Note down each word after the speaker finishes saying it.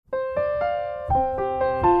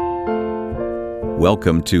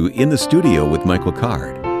Welcome to In the Studio with Michael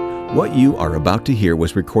Card. What you are about to hear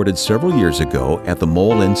was recorded several years ago at the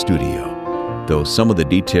Mole Inn Studio. Though some of the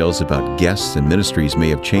details about guests and ministries may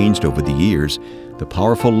have changed over the years, the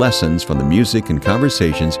powerful lessons from the music and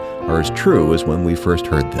conversations are as true as when we first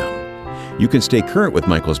heard them. You can stay current with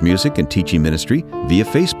Michael's music and teaching ministry via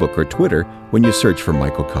Facebook or Twitter when you search for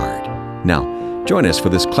Michael Card. Now, join us for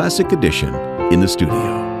this classic edition In the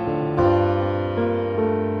Studio.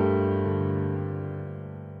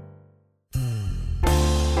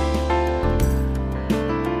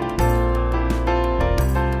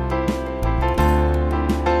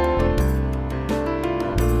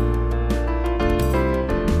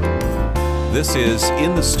 This is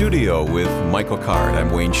In the Studio with Michael Card.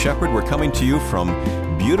 I'm Wayne Shepherd. We're coming to you from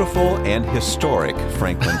beautiful and historic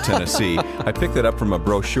Franklin, Tennessee. I picked that up from a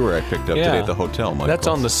brochure I picked up today at the hotel, Michael. That's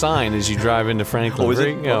on the sign as you drive into Franklin. Oh, is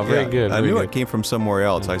it? Very good. I knew it came from somewhere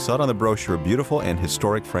else. I saw it on the brochure, beautiful and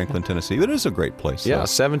historic Franklin, Tennessee. It is a great place. Yeah,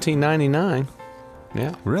 1799.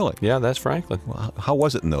 Yeah. Really? Yeah, that's Franklin. Well, how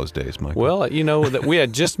was it in those days, Michael? Well, you know, that we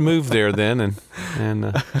had just moved there then,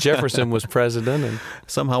 and Jefferson was president. And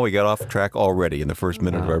somehow we got off track already in the first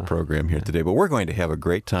minute of our program here today. But we're going to have a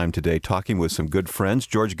great time today talking with some good friends.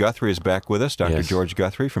 George Guthrie is back with us. Dr. Yes. George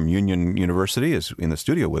Guthrie from Union University is in the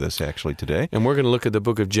studio with us actually today. And we're going to look at the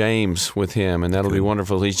book of James with him, and that'll be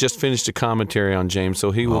wonderful. He's just finished a commentary on James,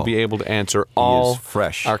 so he will be able to answer all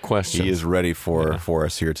fresh. Our questions. He is ready for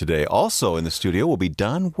us here today. Also in the studio will be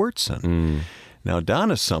Don Wurtson. Now,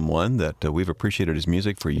 Don is someone that we've appreciated his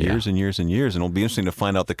music for years and years and years, and it'll be interesting to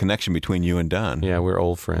find out the connection between you and Don. Yeah, we're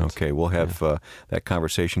old friends. Okay, we'll have that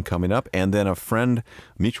conversation coming up, and then a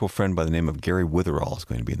mutual friend by the name of Gary Witherall is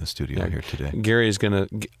going to be in the studio here today. Gary is going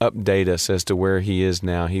to update us as to where he is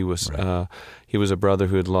now. He was a brother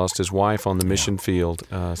who had lost his wife on the mission field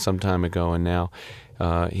some time ago, and now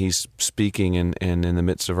he's speaking and in the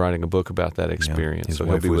midst of writing a book about that experience. His so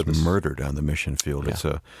wife he'll be was murdered on the mission field.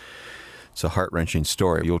 Yeah. It's a heart-wrenching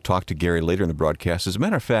story. You'll talk to Gary later in the broadcast. As a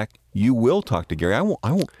matter of fact, you will talk to Gary. I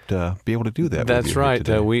won't be able to do that. That's right.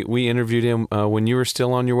 We interviewed him when you were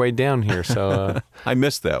still on your way down here. So I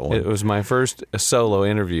missed that one. It was my first solo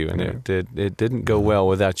interview, and it didn't go well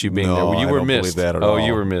without you being there. You were I don't missed. believe that at all.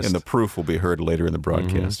 You were missed. And the proof will be heard later in the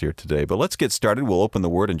broadcast here today. But let's get started. We'll open the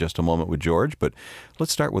Word in just a moment with George. But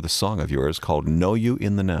let's start with a song of yours called "Know You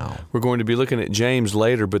in the Now." We're going to be looking at James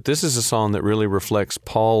later, but this is a song that really reflects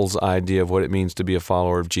Paul's idea of what it means to be a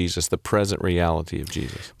follower of Jesus, the present reality of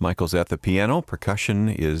Jesus. Michael's at the piano. Percussion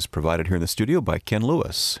is provided here in the studio by Ken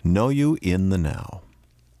Lewis. Know You in the Now.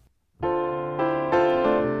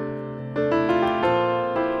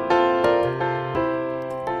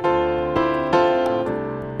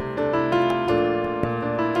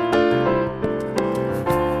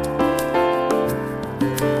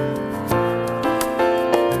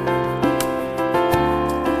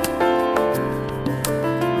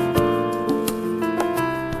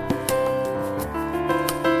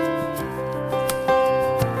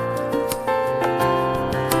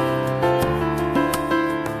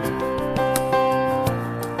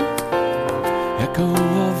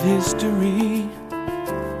 History,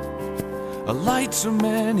 a light so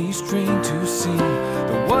many strain to see,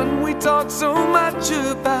 the one we talk so much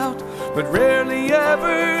about, but rarely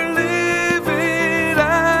ever live it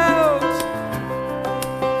out.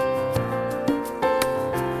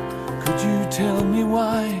 Could you tell me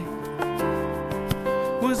why?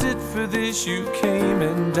 Was it for this you came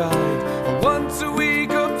and died? A once a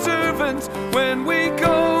week observance when we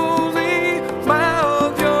coldly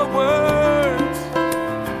mouth your words?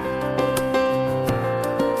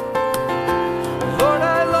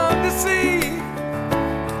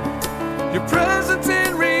 Your presence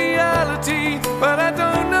in reality, but I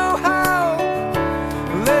don't know how.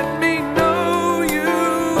 Let me know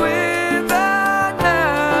you in the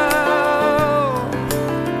now.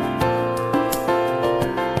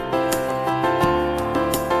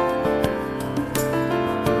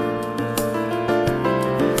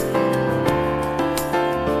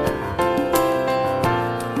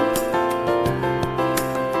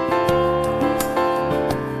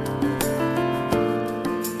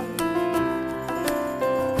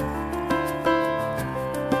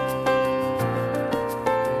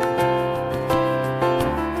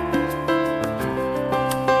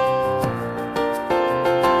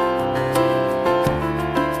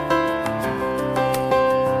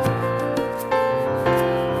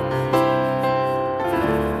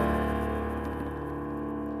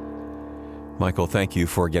 Michael, thank you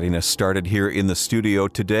for getting us started here in the studio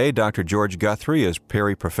today. Dr. George Guthrie is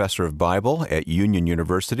Perry Professor of Bible at Union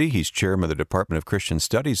University. He's chairman of the Department of Christian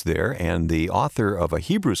Studies there and the author of a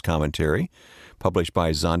Hebrews commentary published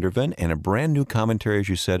by Zondervan and a brand new commentary, as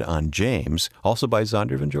you said, on James, also by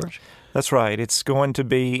Zondervan, George? That's right. It's going to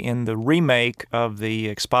be in the remake of the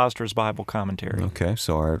Expositor's Bible Commentary. Okay,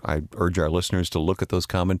 so I urge our listeners to look at those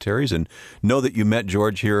commentaries and know that you met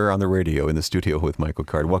George here on the radio in the studio with Michael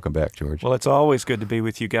Card. Welcome back, George. Well, it's always good to be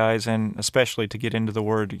with you guys, and especially to get into the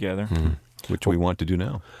Word together. Mm-hmm. Which we want to do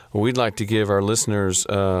now. Well, we'd like to give our listeners,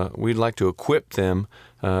 we'd like to equip them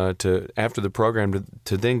to, after the program,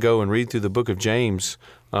 to then go and read through the book of James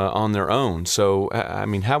on their own. So, I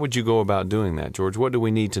mean, how would you go about doing that, George? What do we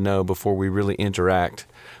need to know before we really interact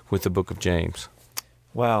with the book of James?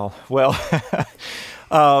 Well,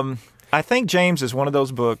 I think James is one of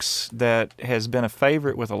those books that has been a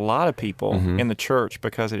favorite with a lot of people in the church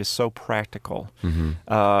because it is so practical.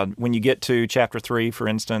 When you get to chapter 3, for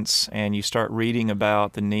instance, and you start reading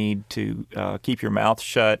about the need to keep your mouth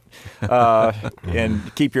shut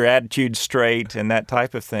and keep your attitude straight and that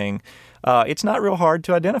type of thing, it's not real hard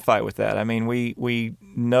to identify with that. I mean, we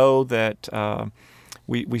know that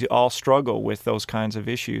we all struggle with those kinds of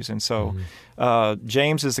issues, and so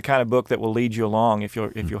James is the kind of book that will lead you along if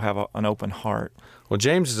you'll have an open heart. Well,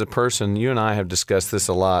 James is a person, you and I have discussed this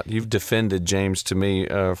a lot. You've defended James to me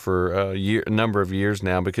for a number of years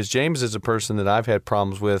now, because James is a person that I've had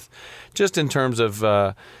problems with just in terms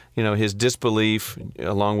of his disbelief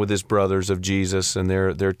along with his brothers of Jesus, and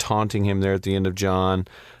they're taunting him there at the end of John.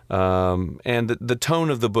 And the tone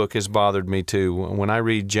of the book has bothered me too. When I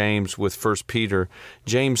read James with 1 Peter,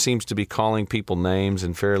 James seems to be calling people names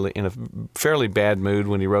and in a fairly bad mood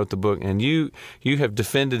when he wrote the book. And you have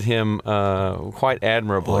defended him quite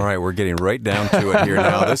admirably. All right, we're getting right down to it here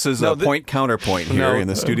now. This is a point-counterpoint here in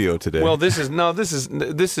the studio today. Well, this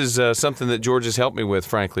is something that George has helped me with,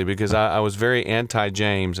 frankly, because I was very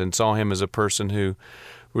anti-James and saw him as a person who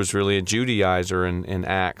was really a Judaizer in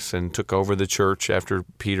Acts and took over the church after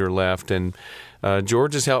Peter left. And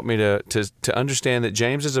George has helped me to understand that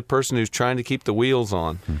James is a person who's trying to keep the wheels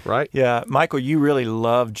on, right? Yeah, Michael, you really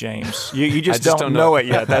love James. You just don't know it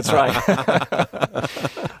yet. That's right.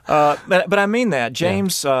 But I mean that.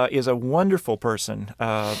 James is a wonderful person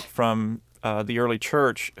from the early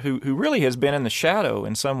church who really has been in the shadow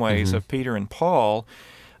in some ways of Peter and Paul.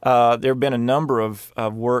 There have been a number of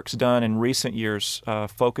works done in recent years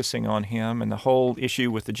focusing on him and the whole issue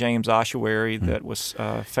with the James ossuary that was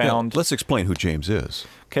found. Yeah, let's explain who James is.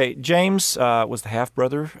 Okay, James was the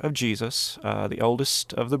half-brother of Jesus, the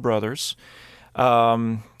oldest of the brothers.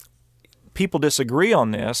 People disagree on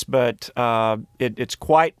this, but it's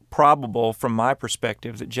quite probable from my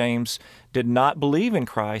perspective that James did not believe in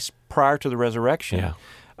Christ prior to the resurrection. Yeah.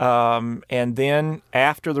 And then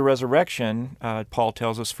after the resurrection, Paul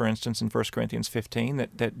tells us, for instance, in 1 Corinthians 15,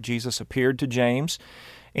 that Jesus appeared to James.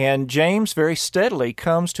 And James very steadily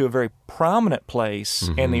comes to a very prominent place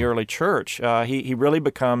in the early church. He really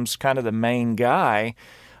becomes kind of the main guy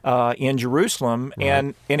in Jerusalem.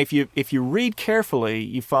 Right. And if you read carefully,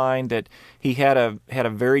 you find that he had a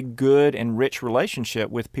very good and rich relationship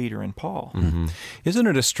with Peter and Paul. Isn't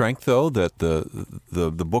it a strength, though, that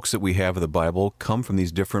the books that we have of the Bible come from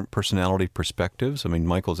these different personality perspectives? I mean,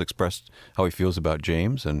 Michael's expressed how he feels about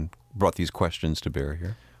James and brought these questions to bear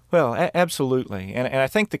here. Well, absolutely. And I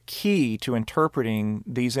think the key to interpreting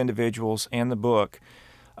these individuals and the book,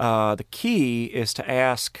 the key is to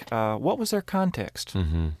ask, what was their context?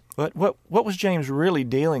 What was James really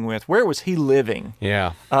dealing with? Where was he living?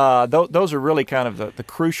 Yeah. Those are really kind of the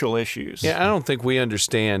crucial issues. Yeah, I don't think we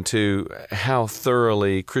understand, too, how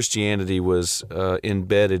thoroughly Christianity was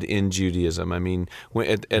embedded in Judaism. I mean,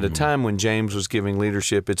 at a time when James was giving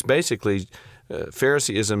leadership, it's basically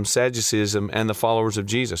Phariseeism, Sadduceeism, and the followers of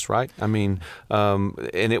Jesus, right? I mean,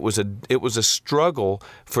 and it was a struggle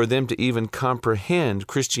for them to even comprehend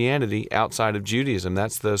Christianity outside of Judaism.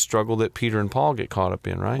 That's the struggle that Peter and Paul get caught up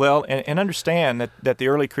in, right? Well, and understand that the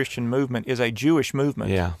early Christian movement is a Jewish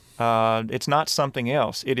movement. Yeah. It's not something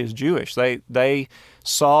else. It is Jewish. They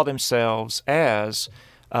saw themselves as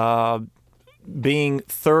being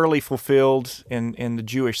thoroughly fulfilled in the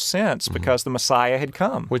Jewish sense because the Messiah had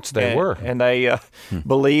come. Which they were. And they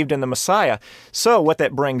believed in the Messiah. So what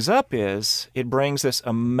that brings up is, it brings this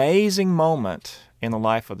amazing moment in the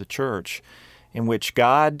life of the church in which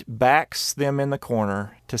God backs them in the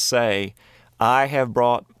corner to say, I have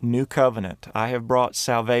brought new covenant. I have brought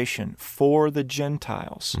salvation for the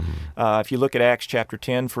Gentiles. If you look at Acts chapter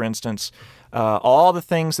 10, for instance, all the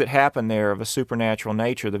things that happen there of a supernatural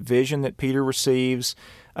nature, the vision that Peter receives,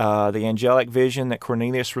 the angelic vision that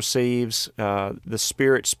Cornelius receives, the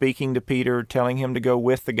Spirit speaking to Peter, telling him to go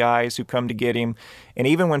with the guys who come to get him. And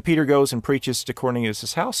even when Peter goes and preaches to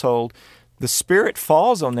Cornelius' household, the Spirit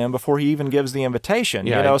falls on them before he even gives the invitation.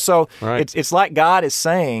 Yeah, So right. it's like God is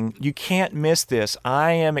saying, you can't miss this.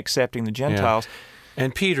 I am accepting the Gentiles. Yeah.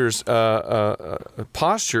 And Peter's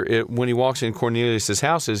posture when he walks in Cornelius'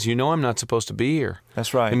 house is, I'm not supposed to be here.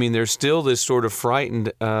 That's right. I mean, there's still this sort of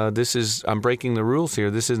frightened, I'm breaking the rules here.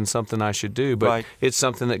 This isn't something I should do, but it's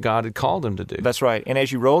something that God had called him to do. That's right. And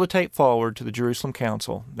as you roll the tape forward to the Jerusalem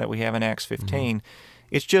Council that we have in Acts 15,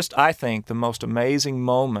 it's just, I think, the most amazing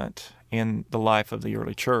moment in the life of the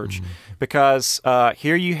early church, because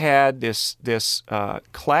here you had this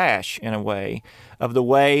clash, in a way, of the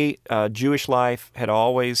way Jewish life had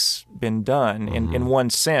always been done, in one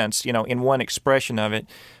sense, in one expression of it,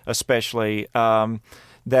 especially,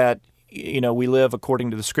 that we live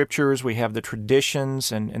according to the Scriptures, we have the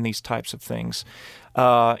traditions and these types of things.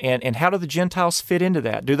 And how do the Gentiles fit into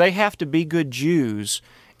that? Do they have to be good Jews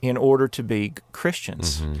in order to be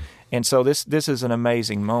Christians? And so this is an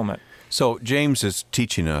amazing moment. So James is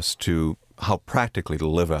teaching us how practically to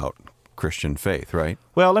live out Christian faith, right?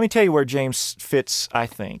 Well, let me tell you where James fits, I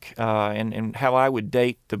think, and how I would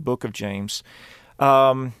date the book of James.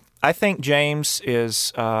 I think James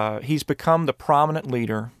he's become the prominent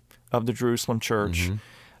leader of the Jerusalem church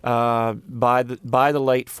by the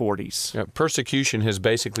late 40s. Yeah, persecution has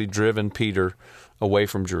basically driven Peter away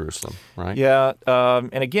from Jerusalem, right? Yeah,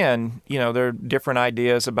 and again, there are different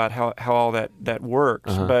ideas about how all that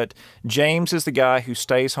works. But James is the guy who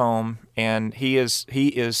stays home, and he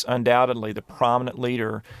is undoubtedly the prominent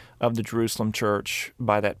leader of the Jerusalem church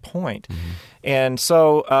by that point. And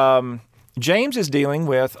so James is dealing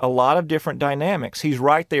with a lot of different dynamics. He's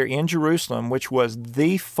right there in Jerusalem, which was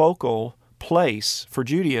the focal place for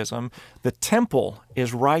Judaism. The temple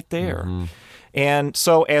is right there. And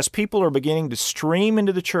so as people are beginning to stream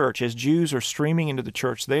into the church, as Jews are streaming into the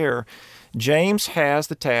church there, James has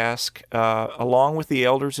the task, along with the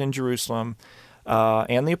elders in Jerusalem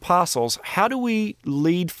and the apostles, how do we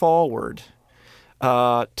lead forward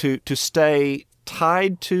to stay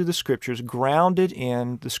tied to the Scriptures, grounded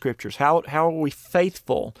in the Scriptures? How are we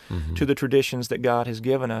faithful to the traditions that God has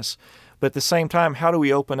given us? But at the same time, how do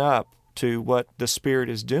we open up to what the Spirit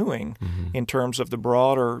is doing in terms of the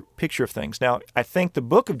broader picture of things? Now, I think the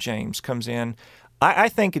book of James comes in. I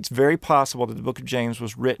think it's very possible that the book of James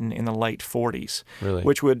was written in the late 40s, really?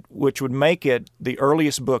 which would make it the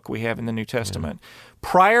earliest book we have in the New Testament.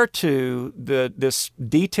 Prior to this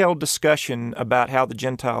detailed discussion about how the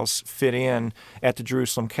Gentiles fit in at the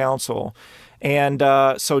Jerusalem Council. And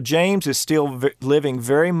so James is still living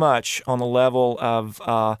very much on the level of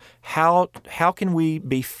how can we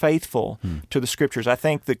be faithful to the Scriptures. I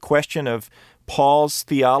think the question of Paul's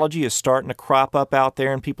theology is starting to crop up out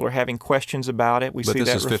there, and people are having questions about it. But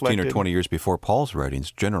this is 15 or 20 years before Paul's writings,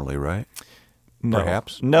 generally, right? No.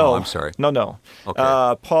 Perhaps? No. Oh, I'm sorry. No.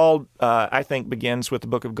 Okay. Paul, I think, begins with the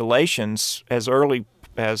book of Galatians as early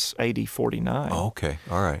as AD 49. Oh, okay.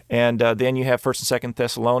 All right. And then you have 1st and 2nd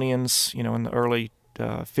Thessalonians, in the early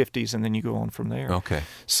 50s, and then you go on from there. Okay.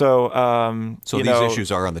 So, these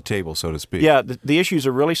issues are on the table, so to speak. Yeah, the issues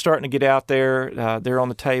are really starting to get out there. They're on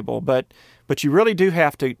the table, but you really do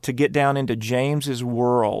have to get down into James's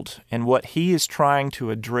world and what he is trying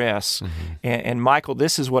to address. And Michael,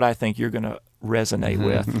 this is what I think you're going to resonate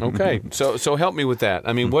with. Okay, so help me with that.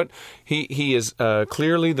 I mean, what he is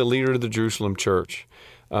clearly the leader of the Jerusalem church.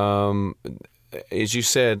 As you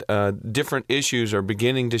said, different issues are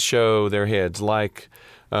beginning to show their heads, like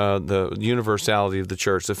the universality of the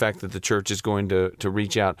church, the fact that the church is going to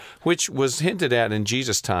reach out, which was hinted at in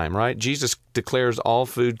Jesus' time, right? Jesus declares all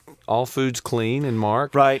foods clean in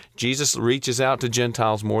Mark. Right. Jesus reaches out to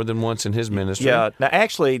Gentiles more than once in his ministry. Yeah. Now,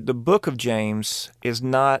 actually, the book of James is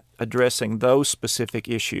not addressing those specific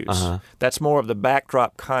issues. That's more of the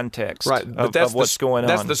backdrop context of what's going on.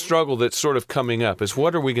 That's the struggle that's sort of coming up, is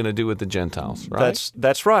what are we going to do with the Gentiles, right?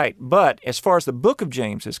 That's right. But as far as the book of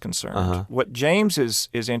James is concerned, what James is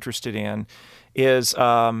interested in is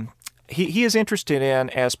he is interested in,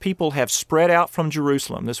 as people have spread out from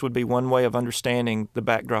Jerusalem. This would be one way of understanding the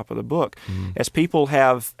backdrop of the book. As people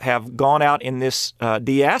have gone out in this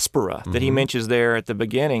diaspora that he mentions there at the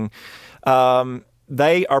beginning,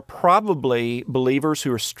 they are probably believers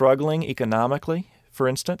who are struggling economically, for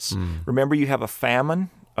instance. Remember, you have a famine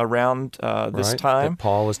around this time. That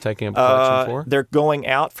Paul is taking up collection for. They're going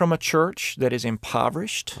out from a church that is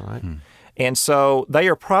impoverished. Right. And so they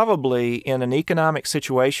are probably in an economic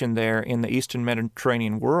situation there in the Eastern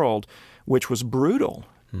Mediterranean world, which was brutal.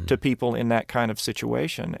 to people in that kind of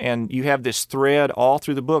situation. And you have this thread all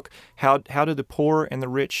through the book. How do the poor and the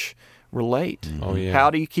rich relate? Oh, yeah. How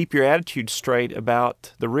do you keep your attitude straight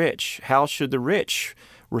about the rich? How should the rich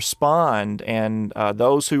respond? And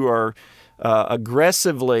those who are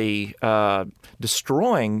aggressively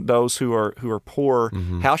destroying those who are poor,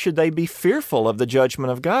 how should they be fearful of the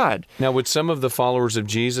judgment of God? Now, would some of the followers of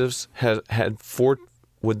Jesus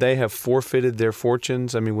would they have forfeited their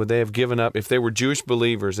fortunes? I mean, would they have given up? If they were Jewish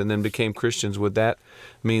believers and then became Christians, would that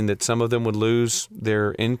mean that some of them would lose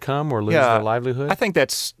their income or lose their livelihood? I think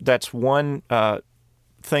that's one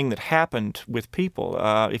thing that happened with people.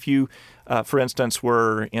 If you, for instance,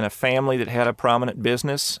 were in a family that had a prominent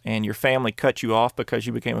business and your family cut you off because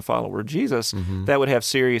you became a follower of Jesus, that would have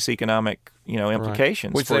serious economic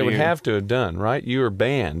implications. Which for they would you. have to have done, right? You were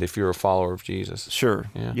banned if you're a follower of Jesus. Sure.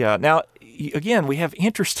 Yeah. Now, again, we have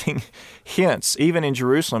interesting hints. Even in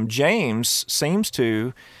Jerusalem, James seems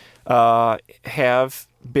to have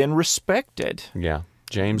been respected. Yeah.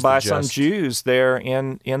 James by the Just. some Jews there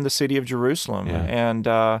in the city of Jerusalem. Yeah.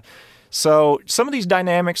 And so some of these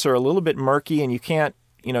dynamics are a little bit murky, and you can't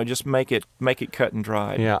just make it cut and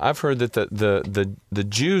dry. Yeah, I've heard that the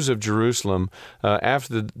Jews of Jerusalem,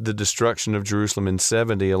 after the destruction of Jerusalem in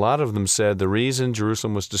 70, a lot of them said the reason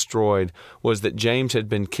Jerusalem was destroyed was that James had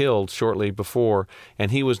been killed shortly before,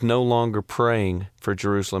 and he was no longer praying for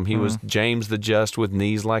Jerusalem. He was James the Just with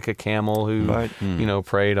knees like a camel who,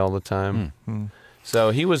 prayed all the time.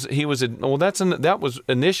 So that was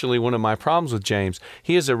initially one of my problems with James.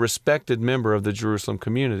 He is a respected member of the Jerusalem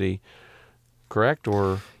community, correct?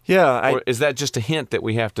 Or is that just a hint that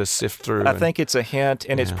we have to sift through? I think it's a hint,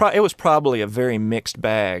 and it was probably a very mixed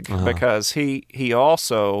bag because he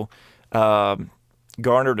also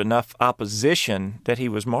garnered enough opposition that he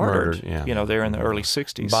was martyred. There in the early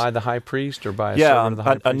 60s by the high priest or by a servant of the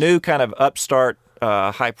high priest? A new kind of upstart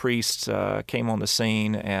high priest came on the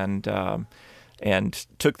scene and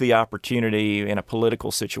took the opportunity in a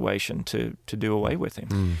political situation to do away with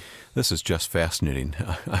him. This is just fascinating.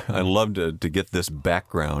 I love to get this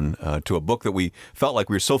background to a book that we felt like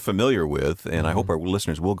we were so familiar with, and I hope our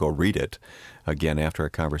listeners will go read it again after our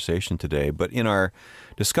conversation today. But in our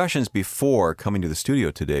discussions before coming to the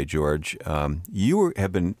studio today, George, you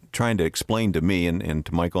have been trying to explain to me and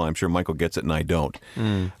to Michael, I'm sure Michael gets it and I don't,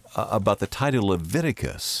 about the title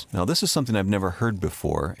Leviticus. Now, this is something I've never heard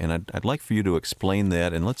before, and I'd like for you to explain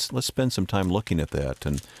that, and let's spend some time looking at that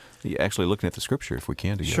and actually looking at the Scripture if we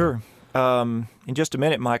can together. Sure. In just a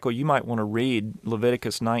minute, Michael, you might want to read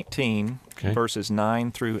Leviticus 19, verses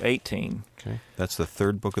 9 through 18. Okay. That's the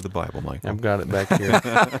third book of the Bible, Michael. I've got it back here.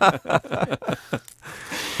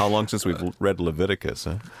 How long since we've read Leviticus,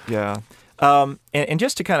 huh? Yeah. And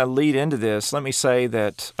just to kind of lead into this, let me say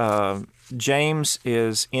that James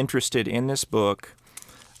is interested in this book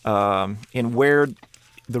in where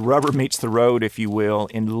the rubber meets the road, if you will,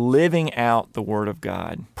 in living out the Word of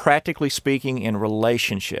God, practically speaking, in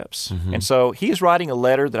relationships. And so he is writing a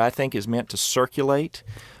letter that I think is meant to circulate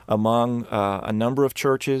among a number of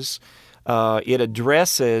churches. It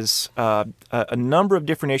addresses a number of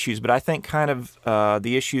different issues, but I think kind of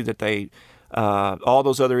the issue that all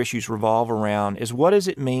those other issues revolve around is, what does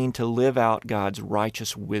it mean to live out God's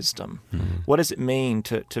righteous wisdom? What does it mean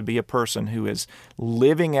to be a person who is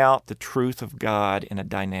living out the truth of God in a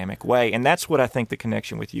dynamic way? And that's what I think the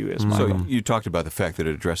connection with you is, Michael. So you talked about the fact that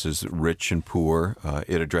it addresses rich and poor.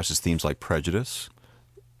 It addresses themes like prejudice.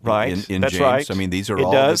 Right. In That's James. right. I mean, these are It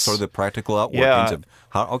all does. sort of the practical outworkings of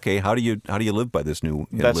how do you live by this new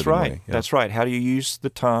That's living right. way? Yeah. That's right. How do you use the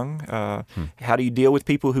tongue? How do you deal with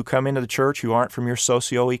people who come into the church who aren't from your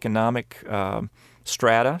socioeconomic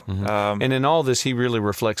strata? And in all this, he really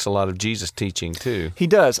reflects a lot of Jesus' teaching too. He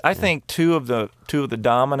does. I think two of the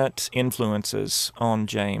dominant influences on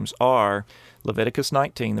James are Leviticus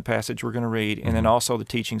 19, the passage we're going to read, and then also the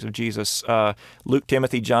teachings of Jesus. Luke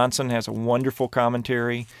Timothy Johnson has a wonderful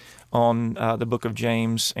commentary on the book of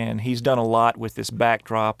James, and he's done a lot with this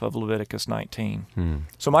backdrop of Leviticus 19.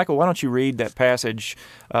 So, Michael, why don't you read that passage,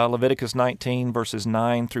 Leviticus 19, verses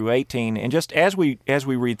 9 through 18, and just as we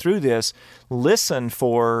read through this, listen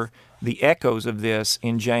for the echoes of this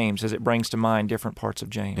in James as it brings to mind different parts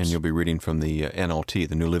of James. And you'll be reading from the NLT,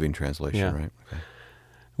 the New Living Translation, right? Okay.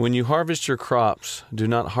 When you harvest your crops, do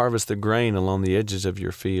not harvest the grain along the edges of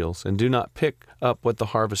your fields, and do not pick up what the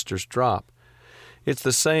harvesters drop. It's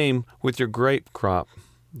the same with your grape crop.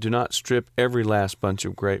 Do not strip every last bunch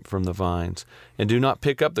of grape from the vines, and do not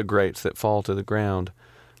pick up the grapes that fall to the ground.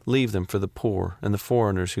 Leave them for the poor and the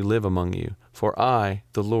foreigners who live among you, for I,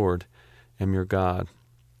 the Lord, am your God.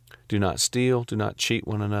 Do not steal, do not cheat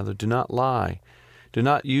one another, do not lie. Do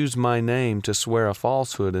not use my name to swear a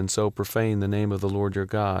falsehood and so profane the name of the Lord your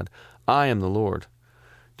God. I am the Lord.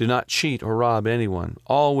 Do not cheat or rob anyone.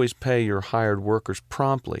 Always pay your hired workers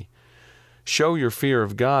promptly. Show your fear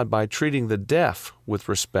of God by treating the deaf with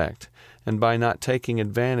respect and by not taking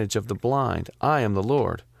advantage of the blind. I am the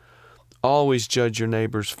Lord. Always judge your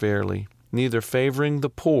neighbors fairly, neither favoring the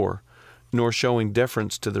poor nor showing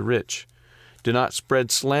deference to the rich. Do not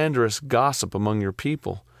spread slanderous gossip among your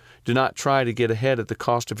people. Do not try to get ahead at the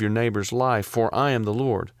cost of your neighbor's life, for I am the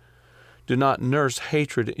Lord. Do not nurse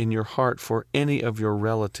hatred in your heart for any of your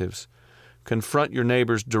relatives. Confront your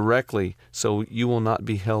neighbors directly so you will not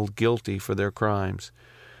be held guilty for their crimes.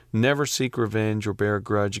 Never seek revenge or bear a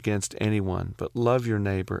grudge against anyone, but love your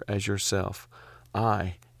neighbor as yourself.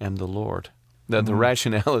 I am the Lord. The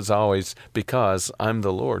rationale is always because I'm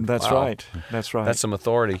the Lord. That's Wow. right. That's right. That's some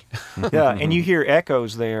authority. Yeah, and you hear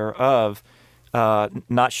echoes there of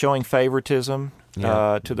not showing favoritism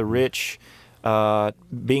to the rich,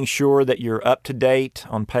 being sure that you're up to date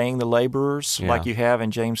on paying the laborers, like you have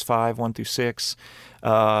in James 5, 1 through 6,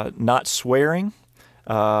 not swearing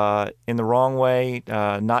in the wrong way,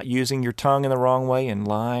 not using your tongue in the wrong way, and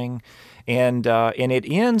lying. And it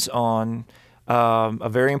ends on a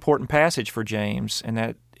very important passage for James, and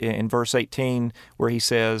that in verse 18, where he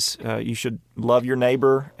says you should love your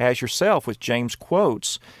neighbor as yourself, which James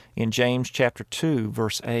quotes in James chapter 2,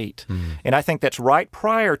 verse 8. And I think that's right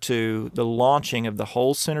prior to the launching of the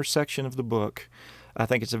whole center section of the book. I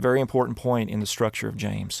think it's a very important point in the structure of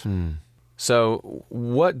James. So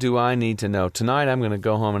what do I need to know? Tonight I'm going to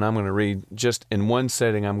go home and I'm going to read, just in one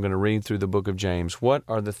setting, I'm going to read through the book of James. What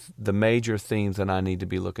are the major themes that I need to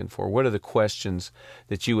be looking for? What are the questions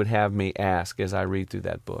that you would have me ask as I read through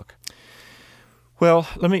that book? Well,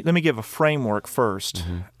 let me give a framework first,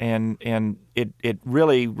 and it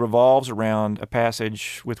really revolves around a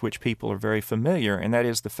passage with which people are very familiar, and that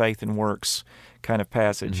is the faith and works kind of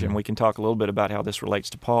passage. And we can talk a little bit about how this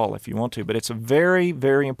relates to Paul if you want to, but it's a very,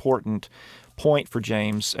 very important point for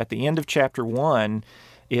James. At the end of chapter 1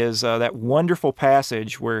 is that wonderful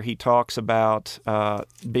passage where he talks about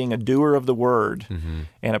being a doer of the word,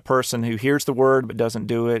 and a person who hears the word but doesn't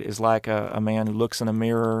do it is like a man who looks in a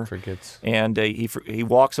mirror, Forgets. and he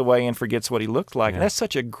walks away and forgets what he looked like. And that's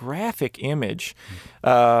such a graphic image.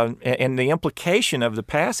 And the implication of the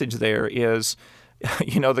passage there is,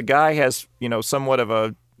 the guy has, somewhat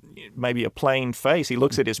of maybe a plain face. He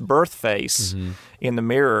looks at his birth face in the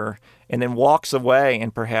mirror and then walks away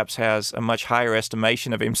and perhaps has a much higher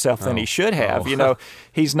estimation of himself than he should have.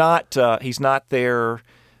 He's not there.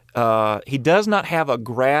 He does not have a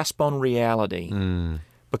grasp on reality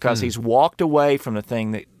because he's walked away from the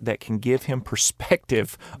thing that can give him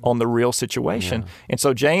perspective on the real situation. And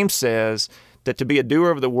so James says that to be a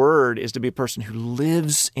doer of the word is to be a person who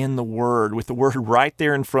lives in the word, with the word right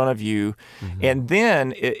there in front of you, and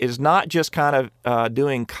then is not just kind of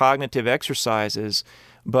doing cognitive exercises,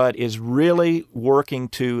 but is really working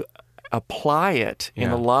to apply it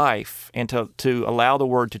in the life and to allow the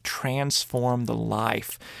word to transform the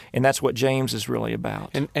life. And that's what James is really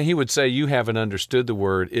about. And he would say you haven't understood the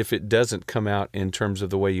word if it doesn't come out in terms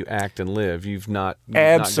of the way you act and live. You've not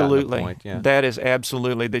absolutely. Not gotten the point. Yeah. That is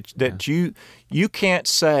absolutely that you can't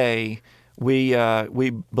say we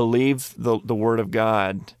believe the word of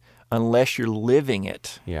God unless you're living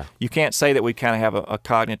it. Yeah. You can't say that we kind of have a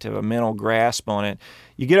cognitive, a mental grasp on it.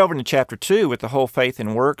 You get over into chapter 2 with the whole faith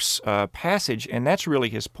and works passage, and that's really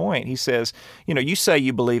his point. He says, you say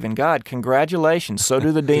you believe in God. Congratulations, so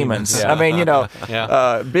do the demons. Yeah. I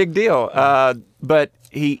mean, big deal. But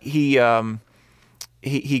he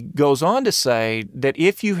goes on to say that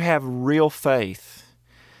if you have real faith,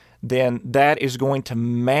 then that is going to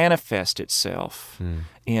manifest itself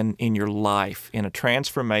in your life, in a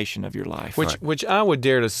transformation of your life. Which I would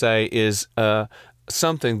dare to say is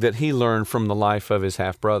something that he learned from the life of his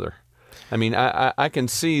half-brother. I mean, I can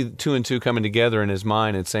see two and two coming together in his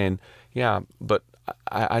mind and saying, yeah, but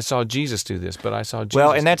I saw Jesus do this, but I saw Jesus.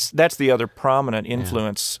 Well, and that's the other prominent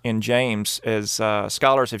influence in James, as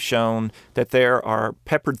scholars have shown that there are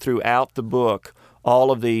peppered throughout the book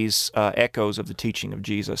all of these echoes of the teaching of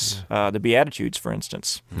Jesus. The Beatitudes, for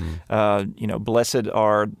instance. Blessed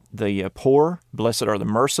are the poor, blessed are the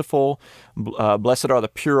merciful, blessed are the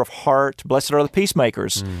pure of heart, blessed are the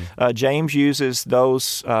peacemakers. James uses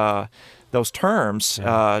those terms,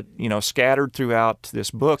 scattered throughout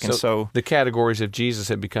this book. And so the categories of Jesus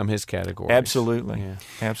have become his categories. Absolutely. Yeah.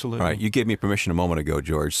 Absolutely. All right, you gave me permission a moment ago,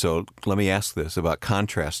 George, so let me ask this about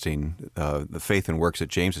contrasting the faith and works that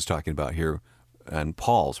James is talking about here and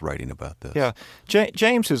Paul's writing about this. Yeah.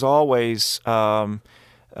 James has always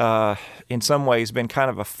in some ways been kind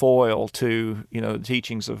of a foil to the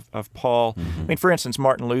teachings of Paul. Mm-hmm. I mean, for instance,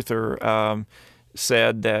 Martin Luther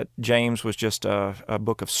said that James was just a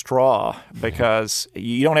book of straw because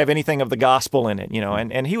you don't have anything of the gospel in it,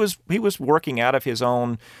 and he was working out of his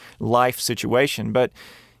own life situation. But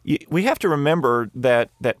we have to remember that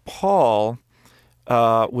Paul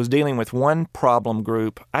was dealing with one problem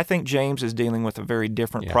group. I think James is dealing with a very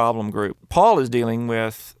different problem group. Paul is dealing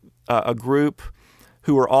with a group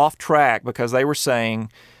who were off track because they were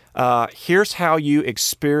saying, here's how you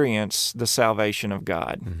experience the salvation of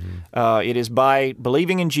God. Mm-hmm. It is by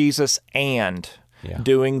believing in Jesus and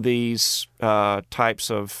doing these types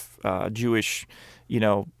of Jewish,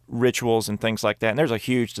 rituals and things like that. And there's a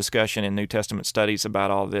huge discussion in New Testament studies about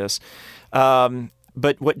all this.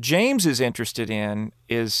 But what James is interested in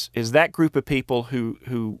is that group of people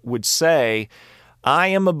who would say, I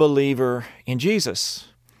am a believer in Jesus.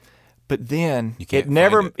 But then it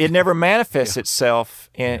never manifests itself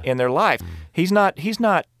in their life. Mm-hmm. He's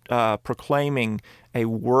not proclaiming a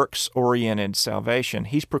works-oriented salvation.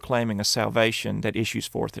 He's proclaiming a salvation that issues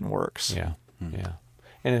forth in works. Yeah,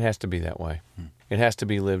 and it has to be that way. It has to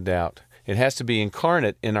be lived out. It has to be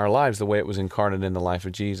incarnate in our lives the way it was incarnate in the life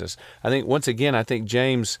of Jesus. I think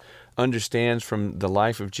James understands from the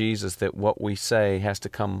life of Jesus that what we say has to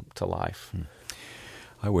come to life.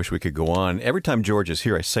 I wish we could go on. Every time George is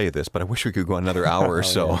here, I say this, but I wish we could go on another hour or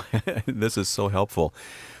so. This is so helpful.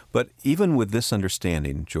 But even with this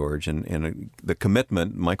understanding, George, and the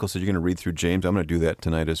commitment, Michael said you're going to read through James. I'm going to do that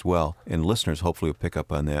tonight as well. And listeners hopefully will pick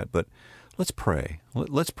up on that. But let's pray.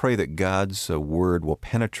 Let's pray that God's word will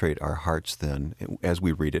penetrate our hearts then as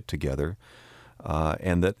we read it together,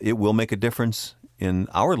 and that it will make a difference in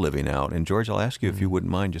our living out. And George, I'll ask you if you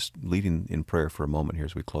wouldn't mind just leading in prayer for a moment here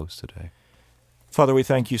as we close today. Father, we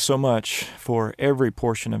thank you so much for every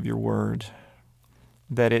portion of your word,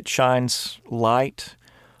 that it shines light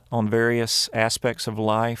on various aspects of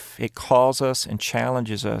life. It calls us and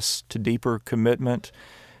challenges us to deeper commitment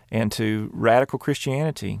and to radical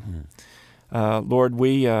Christianity. Lord,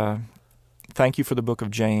 we thank you for the book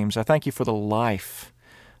of James. I thank you for the life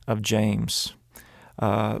of James.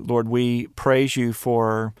 Lord, we praise you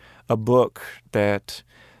for a book that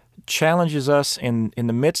challenges us in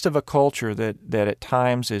the midst of a culture that at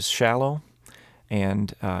times is shallow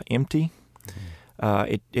and empty.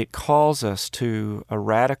 It calls us to a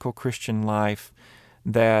radical Christian life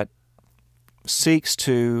that seeks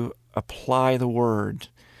to apply the Word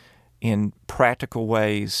in practical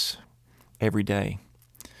ways every day.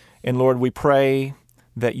 And Lord, we pray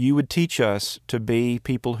that you would teach us to be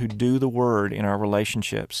people who do the Word in our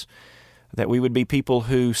relationships, that we would be people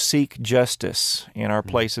who seek justice in our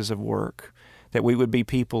places of work, that we would be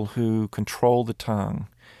people who control the tongue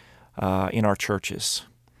in our churches.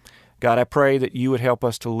 God, I pray that you would help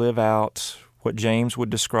us to live out what James would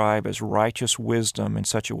describe as righteous wisdom in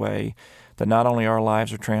such a way that not only our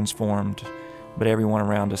lives are transformed, but everyone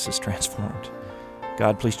around us is transformed.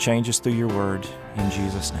 God, please change us through your word. In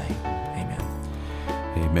Jesus' name, amen.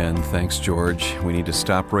 Amen. Thanks, George. We need to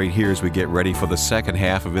stop right here as we get ready for the second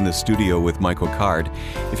half of In the Studio with Michael Card.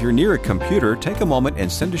 If you're near a computer, take a moment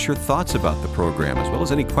and send us your thoughts about the program, as well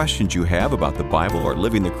as any questions you have about the Bible or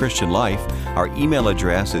living the Christian life. Our email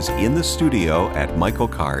address is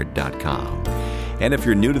inthestudio@michaelcard.com. And if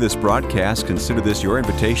you're new to this broadcast, consider this your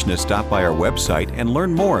invitation to stop by our website and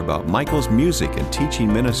learn more about Michael's music and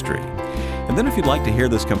teaching ministry. And then if you'd like to hear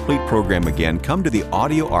this complete program again, come to the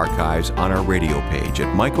audio archives on our radio page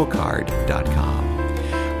at michaelcard.com.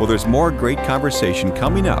 Well, there's more great conversation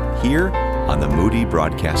coming up here on the Moody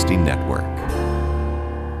Broadcasting Network.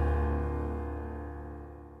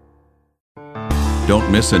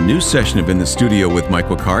 Don't miss a new session of In the Studio with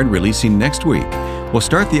Michael Card releasing next week. We'll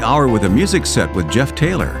start the hour with a music set with Jeff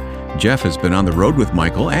Taylor. Jeff has been on the road with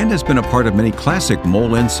Michael and has been a part of many classic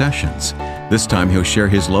Mole End sessions. This time he'll share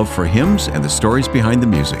his love for hymns and the stories behind the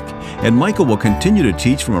music. And Michael will continue to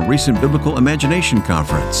teach from a recent Biblical Imagination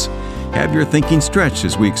Conference. Have your thinking stretched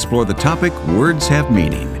as we explore the topic, Words Have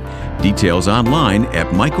Meaning. Details online at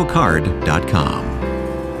michaelcard.com.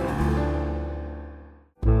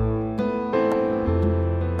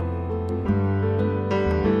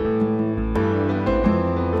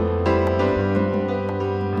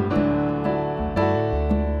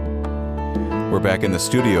 We're back back in the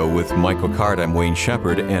studio with Michael Card. I'm Wayne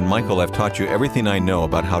Shepherd. And Michael, I've taught you everything I know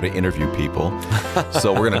about how to interview people.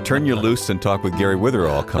 So we're going to turn you loose and talk with Gary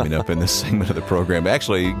Witherall coming up in this segment of the program.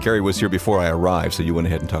 Actually, Gary was here before I arrived, so you went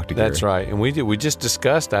ahead and talked to Gary. That's right. And we did. We just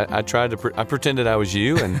discussed. I pretended I was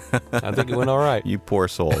you, and I think it went all right. You poor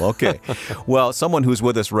soul. Okay. Well, someone who's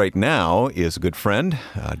with us right now is a good friend.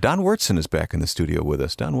 Don Wurtson is back in the studio with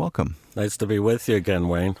us. Don, welcome. Nice to be with you again,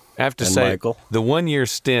 Wayne. I have to and say, Michael. The 1 year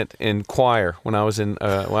stint in choir when I was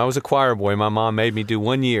a choir boy, my mom made me do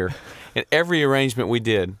 1 year, and every arrangement we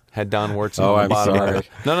did had Don Wurtson on the bottom of it.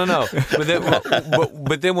 No.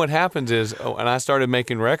 But then what happens is, and I started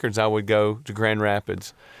making records, I would go to Grand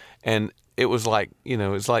Rapids, and it was like,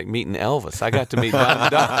 it's like meeting Elvis. I got to meet Don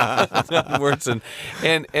Wurtson.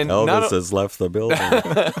 And Elvis has left the building.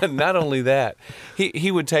 Not only that, he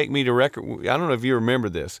would take me to record. I don't know if you remember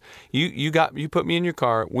this. You put me in your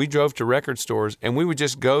car. We drove to record stores, and we would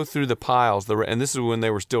just go through the piles. And this is when they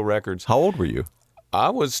were still records. How old were you? I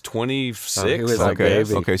was 26. He was a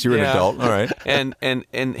baby. Okay, so you're an adult. All right. And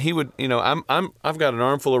he would, I've got an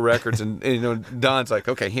armful of records, and Don's like,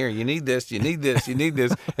 okay, here, you need this, and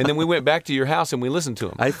then we went back to your house and we listened to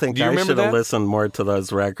them. I think I should have listened more to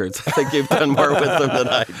those records. I think you've done more with them than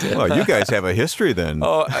I did. Well, you guys have a history then.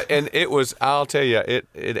 Oh, and I'll tell you,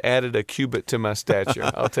 it added a cubit to my stature.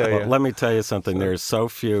 I'll tell you. Well, let me tell you something. There are so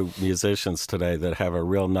few musicians today that have a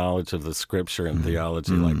real knowledge of the Scripture and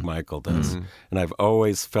theology like Michael does, and I've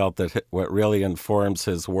always felt that what really informs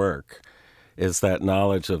his work is that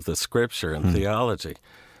knowledge of the Scripture and theology,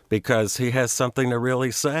 because he has something to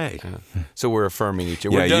really say. Yeah. So we're affirming each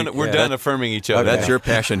other. We're done affirming each other. That's your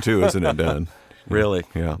passion too, isn't it, Don? Really?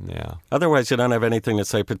 Yeah. Otherwise, you don't have anything to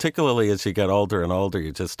say, particularly as you get older and older,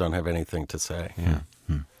 you just don't have anything to say. Yeah.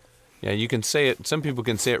 Yeah, you can say it. Some people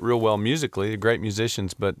can say it real well musically. They're great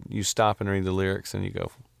musicians, but you stop and read the lyrics and you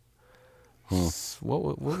go,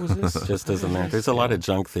 What was this? Just isn't there. There's a lot of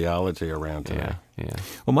junk theology around today. Yeah.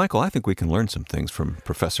 Well, Michael, I think we can learn some things from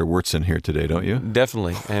Professor Wurtson here today, don't you?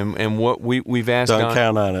 Definitely. And what we've asked. Don't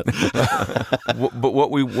count on it. But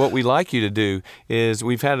what we like you to do is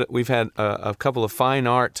we've had a couple of fine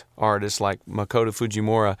art artists like Makoto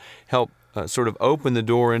Fujimura help sort of open the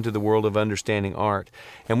door into the world of understanding art.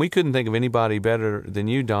 And we couldn't think of anybody better than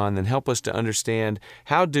you, Don, than help us to understand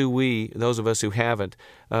how do we, those of us who haven't,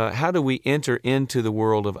 how do we enter into the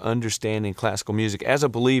world of understanding classical music as a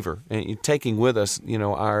believer, and taking with us,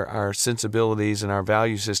 our sensibilities and our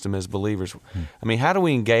value system as believers. I mean, how do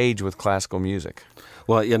we engage with classical music?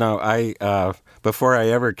 Well, I before I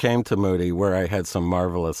ever came to Moody, where I had some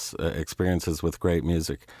marvelous experiences with great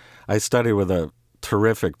music, I studied with a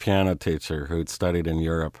terrific piano teacher who'd studied in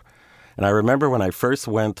Europe. And I remember when I first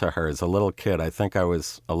went to her as a little kid, I think I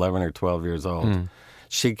was 11 or 12 years old,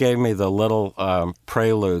 she gave me the little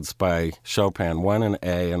preludes by Chopin, one in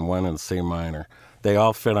A and one in C minor. They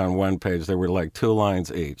all fit on one page. They were like 2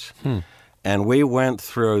 lines each. And we went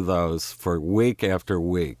through those for week after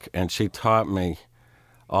week, and she taught me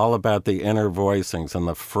all about the inner voicings and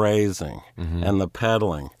the phrasing and the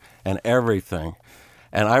pedaling and everything.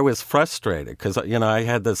 And I was frustrated because, I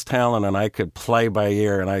had this talent and I could play by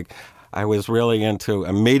ear, and I was really into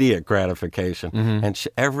immediate gratification. And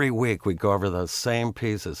every week we'd go over those same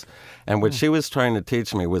pieces. And what she was trying to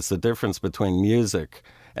teach me was the difference between music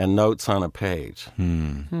and notes on a page.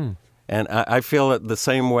 And I feel it the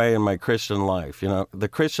same way in my Christian life. The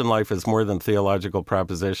Christian life is more than theological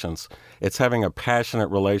propositions. It's having a passionate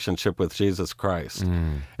relationship with Jesus Christ.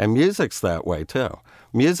 And music's that way, too.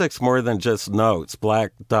 Music's more than just notes,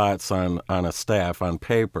 black dots on a staff, on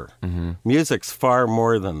paper. Music's far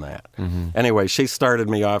more than that. Anyway, she started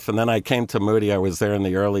me off, and then I came to Moody. I was there in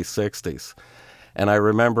the early 60s. And I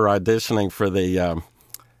remember auditioning for the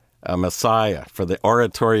Messiah, for the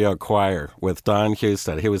oratorio choir with Don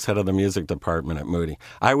Husted. He was head of the music department at Moody.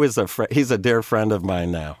 He's a dear friend of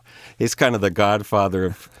mine now. He's kind of the godfather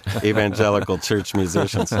of evangelical church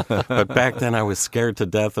musicians. But back then I was scared to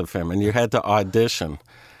death of him, and you had to audition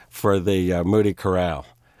for the Moody Chorale.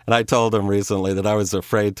 And I told him recently that I was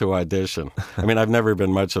afraid to audition. I mean, I've never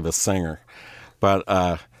been much of a singer, but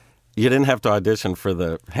you didn't have to audition for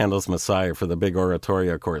the Handel's Messiah, for the big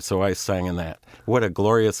oratorio course, so I sang in that. What a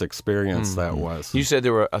glorious experience that was. You said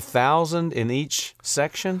there were 1,000 in each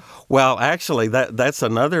section? Well, actually, that's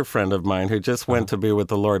another friend of mine who just went to be with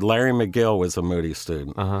the Lord. Larry McGill was a Moody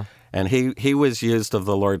student, and he was used of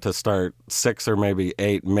the Lord to start 6 or maybe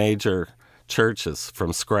 8 major churches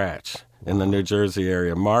from scratch in the New Jersey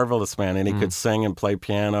area. Marvelous man, and he could sing and play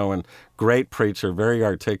piano, and great preacher, very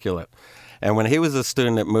articulate. And when he was a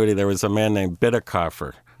student at Moody, there was a man named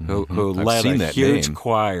Bidekoffer who led a huge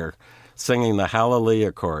choir singing the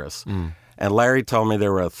Hallelujah chorus. And Larry told me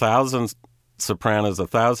there were 1,000 sopranos,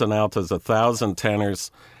 1,000 altos, 1,000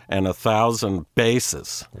 tenors, and 1,000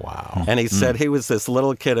 basses. Wow. And he said he was this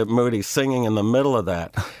little kid at Moody singing in the middle of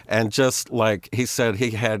that. And just like he said,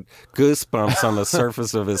 he had goosebumps on the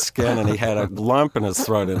surface of his skin, and he had a lump in his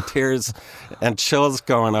throat and tears and chills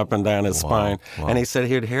going up and down his spine. Wow. And he said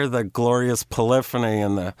he'd hear the glorious polyphony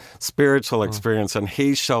and the spiritual experience, and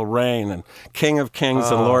he shall reign, and King of Kings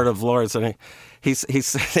and Lord of Lords. And he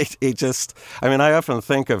said he just, I mean, I often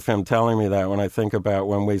think of him telling me that when I think about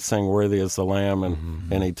when we sing Worthy is the Lamb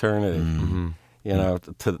in eternity, you know,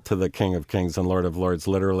 to the King of Kings and Lord of Lords,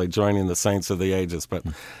 literally joining the saints of the ages. But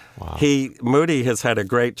Moody has had a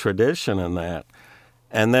great tradition in that.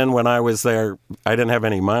 And then when I was there, I didn't have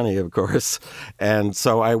any money, of course. And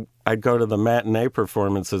so I'd go to the matinee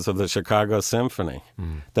performances of the Chicago Symphony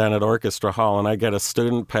down at Orchestra Hall, and I'd get a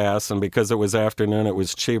student pass, and because it was afternoon, it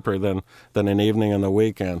was cheaper than an evening and the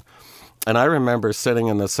weekend. And I remember sitting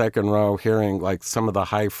in the second row hearing like some of the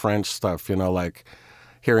high French stuff, you know, like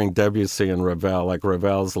hearing Debussy and Ravel, like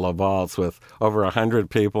Ravel's La Valse, with over 100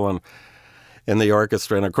 people in the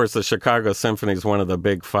orchestra. And of course, the Chicago Symphony is one of the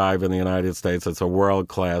big five in the United States. It's a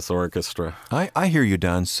world-class orchestra. I hear you,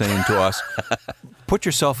 Don, saying to us, put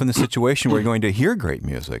yourself in the situation where you're going to hear great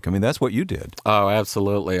music. I mean, that's what you did. Oh,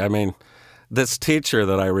 absolutely. I mean, this teacher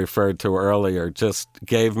that I referred to earlier just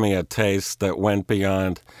gave me a taste that went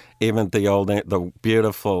beyond even the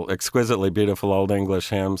beautiful, exquisitely beautiful Old English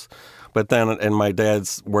hymns. But then in my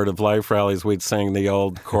dad's Word of Life rallies, we'd sing the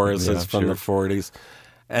old choruses from the 40s.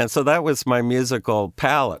 And so that was my musical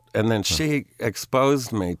palette. And then she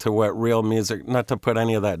exposed me to what real music, not to put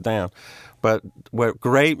any of that down, but what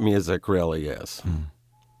great music really is.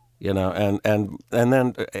 You know, and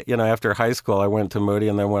then, you know, after high school, I went to Moody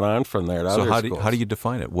and then went on from there to other schools. So how do you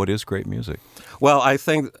define it? What is great music? Well, I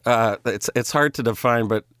think it's hard to define,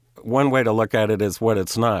 but one way to look at it is what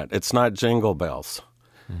it's not. It's not Jingle Bells.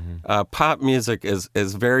 Pop music is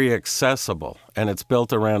very accessible, and it's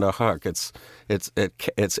built around a hook. It's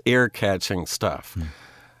ear-catching stuff.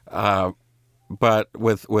 But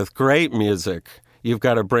with great music, you've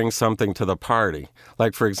got to bring something to the party.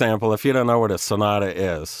 Like, for example, if you don't know what a sonata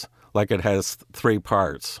is, like it has 3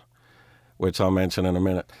 parts, which I'll mention in a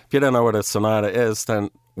minute. If you don't know what a sonata is, then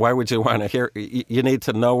why would you want to hear? You need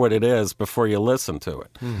to know what it is before you listen to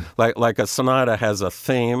it. Like a sonata has a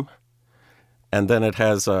theme, and then it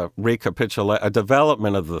has a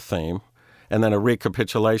development of the theme, and then a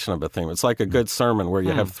recapitulation of a theme. It's like a good sermon where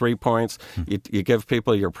you have 3 points. You give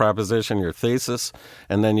people your proposition, your thesis,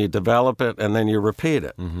 and then you develop it, and then you repeat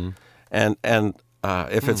it. And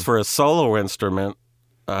if it's for a solo instrument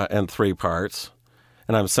in 3 parts,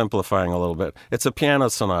 and I'm simplifying a little bit, it's a piano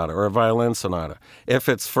sonata or a violin sonata. If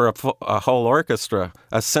it's for a whole orchestra,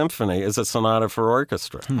 a symphony is a sonata for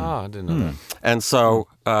orchestra. I didn't know that. And so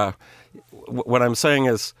what I'm saying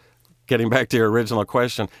is, getting back to your original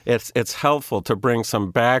question, it's helpful to bring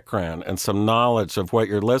some background and some knowledge of what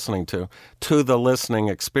you're listening to the listening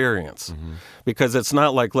experience. Because it's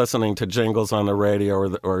not like listening to jingles on the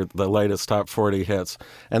radio or the latest top 40 hits.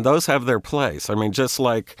 And those have their place. I mean, just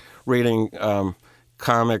like reading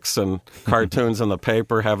comics and cartoons in the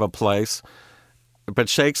paper have a place, but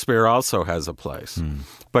Shakespeare also has a place.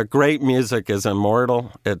 But great music is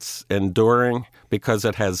immortal, it's enduring, because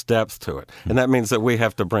it has depth to it. And that means that we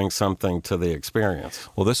have to bring something to the experience.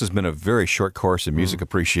 Well, this has been a very short course of music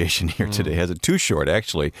appreciation here today. Has it too short,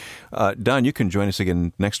 actually. Don, you can join us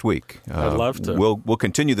again next week. I'd love to. We'll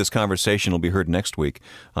continue this conversation. It'll be heard next week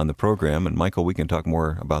on the program. And Michael, we can talk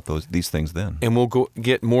more about these things then. And we'll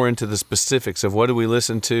get more into the specifics of what do we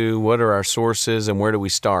listen to, what are our sources, and where do we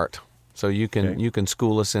start. So you can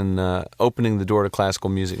school us in opening the door to classical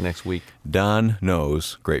music next week. Don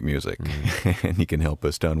knows great music, and he can help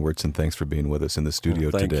us. Don Wurtson, thanks for being with us in the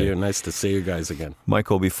studio today. Thank you. Nice to see you guys again.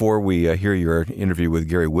 Michael, before we hear your interview with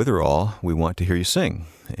Gary Witherall, we want to hear you sing.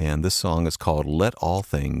 And this song is called Let All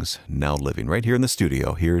Things Now Living. Right here in the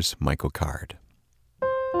studio, here's Michael Card.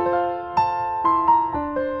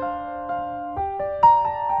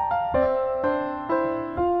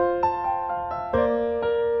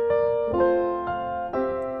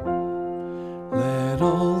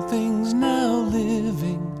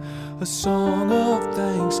 A song of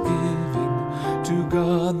thanksgiving to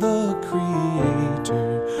God the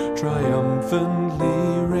Creator,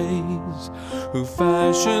 triumphantly raised, who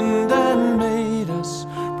fashioned and made us,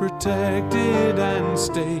 protected and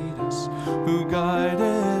stayed us, who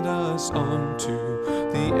guided us unto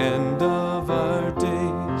the end of our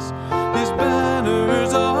days. His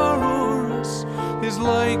banners are o'er us, His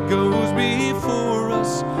light goes before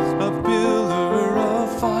us, a pillar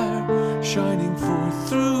of fire shining forth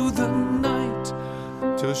through the night.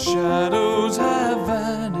 shadows have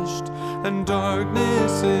vanished and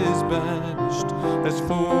darkness is banished, as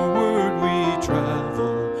forward we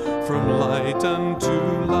travel from light unto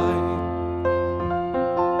light.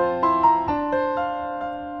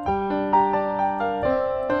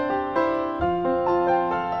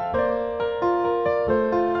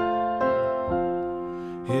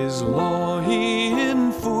 His law he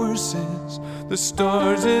enforces, the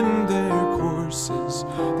stars in their courses,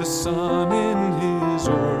 the sun in his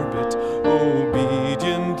orbit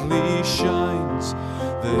obediently shines.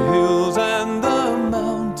 The hills and the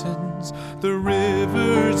mountains, the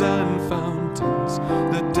rivers and fountains,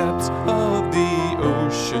 the depths of the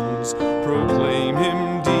oceans proclaim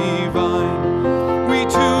him divine. We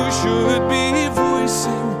too should be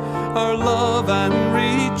voicing our love and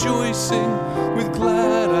rejoicing with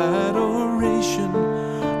glad adoration.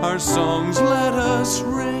 Our songs let us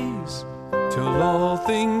raise, till all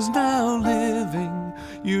things now living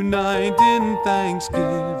unite in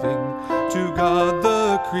thanksgiving to God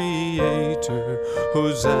the Creator.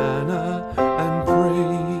 Hosanna and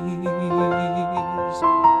praise.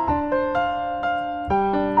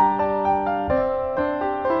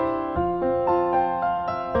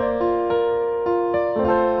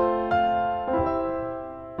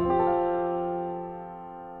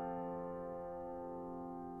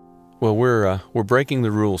 Well, we're breaking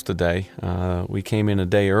the rules today. We came in a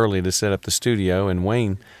day early to set up the studio, and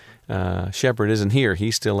Wayne Shepherd isn't here.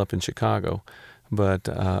 He's still up in Chicago. But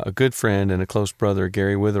a good friend and a close brother,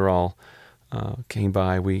 Gary Witherall, came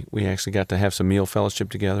by. We actually got to have some meal fellowship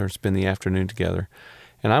together and spend the afternoon together.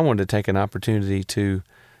 And I wanted to take an opportunity to,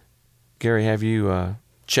 Gary, have you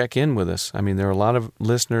check in with us. I mean, there are a lot of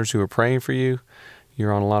listeners who are praying for you.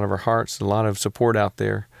 You're on a lot of our hearts, a lot of support out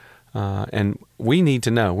there. And we need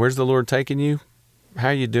to know, where's the Lord taking you? How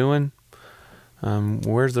you doing?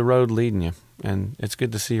 Where's the road leading you? And it's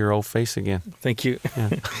good to see your old face again. Thank you. Yeah.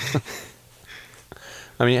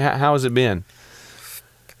 I mean, how has it been?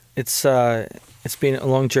 It's been a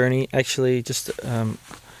long journey. Actually, just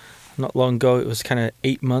not long ago, it was kind of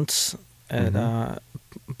 8 months.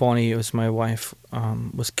 Bonnie, it was my wife,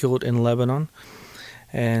 was killed in Lebanon.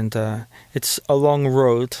 And it's a long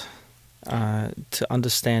road to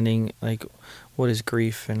understanding, like, what is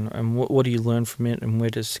grief and what do you learn from it, and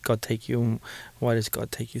where does God take you, and why does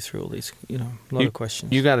God take you through all these, a lot of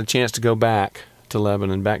questions. You got a chance to go back to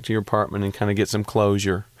Lebanon, back to your apartment, and kind of get some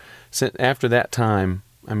closure. After that time,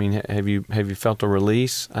 I mean, have you felt a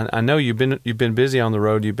release? I know you've been busy on the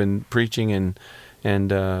road. You've been preaching and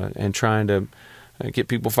trying to get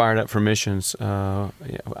people fired up for missions.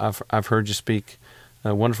 I've heard you speak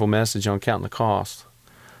a wonderful message on counting the cost.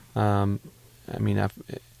 I mean,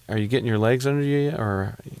 are you getting your legs under you yet,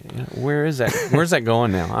 or where is that? Where's that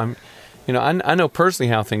going now? I know personally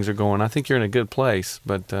how things are going. I think you're in a good place,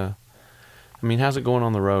 but I mean, how's it going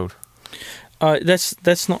on the road?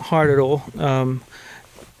 That's not hard at all.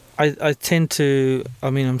 I tend to. I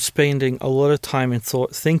mean, I'm spending a lot of time and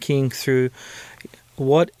thinking through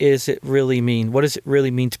what does it really mean? What does it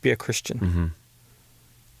really mean to be a Christian? Mm-hmm.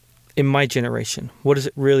 In my generation, what does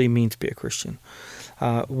it really mean to be a Christian?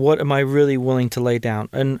 What am I really willing to lay down?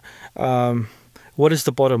 And what is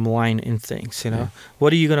the bottom line in things? Yeah.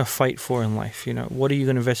 What are you going to fight for in life? What are you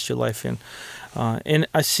going to invest your life in? And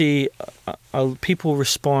I see people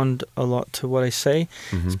respond a lot to what I say.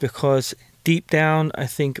 Mm-hmm. It's because deep down, I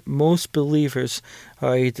think most believers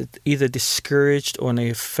are either discouraged, or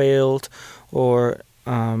they've failed, or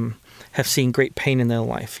have seen great pain in their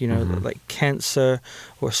life, mm-hmm. like cancer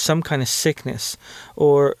or some kind of sickness,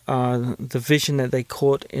 or the vision that they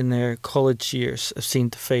caught in their college years have seen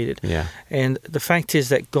faded. Yeah. And the fact is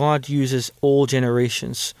that God uses all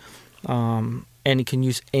generations, and He can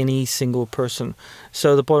use any single person.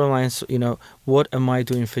 So the bottom line is, what am I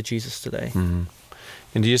doing for Jesus today? Mm-hmm.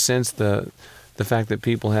 And do you sense the fact that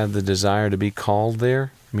people have the desire to be called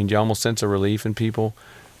there? I mean, do you almost sense a relief in people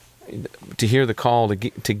to hear the call to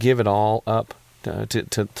give it all up,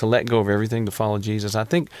 to let go of everything to follow Jesus? I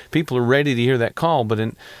think people are ready to hear that call, but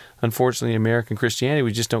unfortunately, in American Christianity,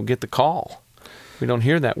 we just don't get the call. We don't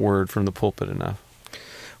hear that word from the pulpit enough.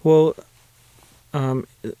 Well,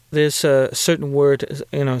 there's a certain word.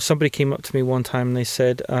 Somebody came up to me one time and they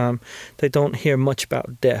said they don't hear much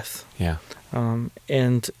about death. Yeah.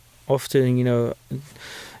 And often,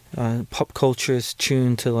 pop culture is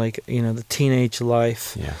tuned to the teenage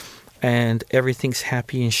life. Yeah. And everything's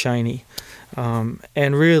happy and shiny.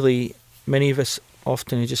 And really, many of us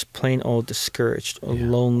often are just plain old discouraged or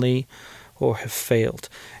lonely or have failed.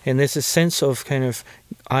 And there's a sense of kind of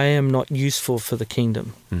I am not useful for the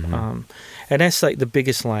kingdom. And that's like the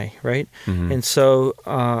biggest lie, right? And so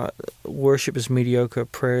worship is mediocre,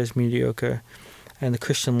 prayer is mediocre, and the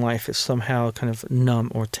Christian life is somehow kind of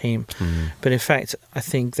numb or tame. But in fact, I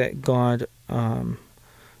think that God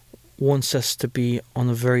wants us to be on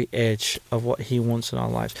the very edge of what he wants in our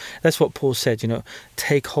lives. That's what Paul said,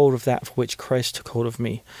 take hold of that for which Christ took hold of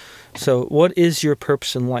me. So what is your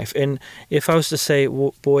purpose in life? And if I was to say,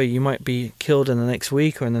 well, boy, you might be killed in the next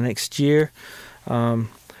week or in the next year,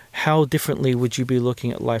 how differently would you be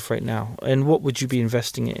looking at life right now? And what would you be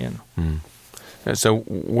investing it in? So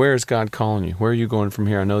where is God calling you? Where are you going from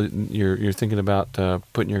here? I know you're thinking about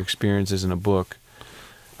putting your experiences in a book.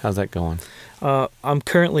 How's that going? I'm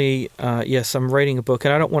currently, I'm writing a book,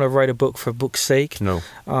 and I don't want to write a book for book's sake. No.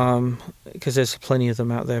 Because there's plenty of them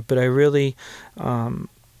out there. But I really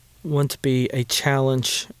want to be a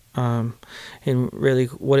challenge in really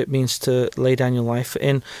what it means to lay down your life.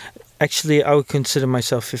 And actually, I would consider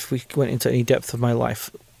myself, if we went into any depth of my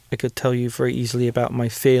life, I could tell you very easily about my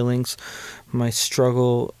failings, my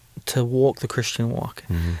struggle to walk the Christian walk.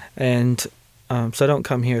 And so I don't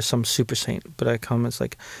come here as some super saint, but I come as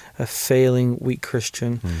like a failing, weak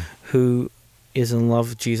Christian who is in love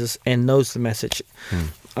with Jesus and knows the message.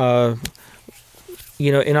 In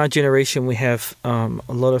our generation, we have a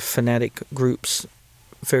lot of fanatic groups,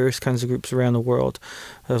 various kinds of groups around the world.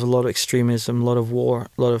 There's a lot of extremism, a lot of war,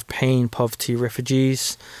 a lot of pain, poverty,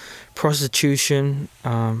 refugees, prostitution,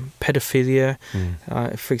 pedophilia.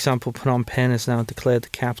 For example, Phnom Penh is now declared the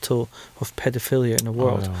capital of pedophilia in the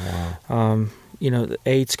world. Wow. The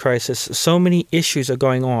AIDS crisis. So many issues are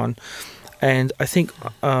going on. And I think,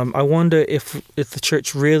 I wonder if the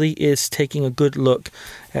church really is taking a good look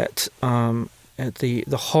at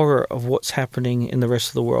the horror of what's happening in the rest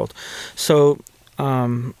of the world. So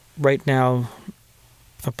right now,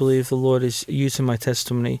 I believe the Lord is using my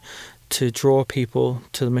testimony to draw people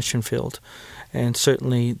to the mission field. And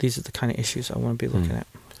certainly these are the kind of issues I want to be looking at.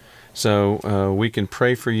 So we can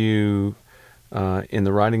pray for you in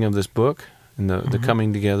the writing of this book, in the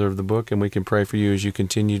coming together of the book, and we can pray for you as you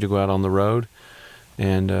continue to go out on the road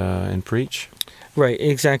and preach. Right,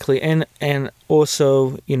 exactly. And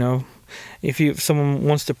also, if someone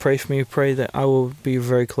wants to pray for me, pray that I will be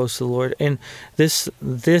very close to the Lord. And this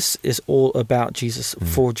is all about Jesus,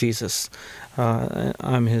 for Jesus.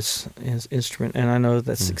 I'm his instrument, and I know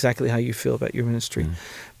that's exactly how you feel about your ministry.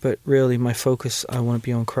 But really, my focus, I want to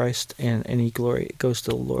be on Christ, and any glory goes to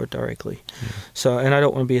the Lord directly. So, and I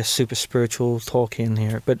don't want to be a super spiritual talk in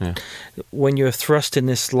here, but when you're thrust in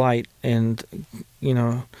this light, and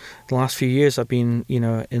the last few years I've been,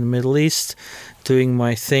 in the Middle East, doing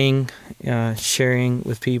my thing, sharing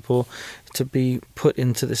with people, to be put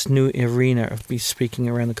into this new arena of be speaking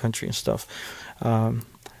around the country and stuff.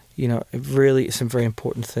 It really is a very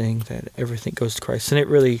important thing that everything goes to Christ,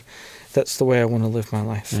 and that's the way I want to live my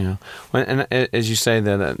life. Yeah, and as you say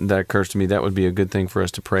that occurs to me, that would be a good thing for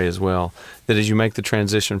us to pray as well. That as you make the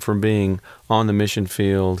transition from being on the mission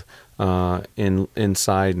field in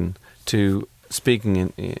Sidon to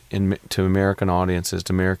speaking to American audiences,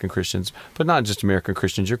 to American Christians, but not just American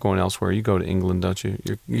Christians. You're going elsewhere. You go to England, don't you?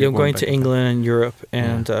 You're going to England and Europe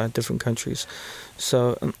and different countries.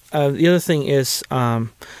 So the other thing is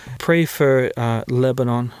pray for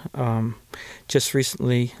Lebanon. Just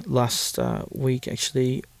recently, last week,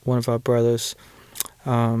 actually, one of our brothers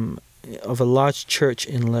of a large church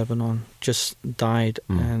in Lebanon just died,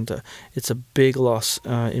 and it's a big loss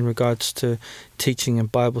in regards to teaching in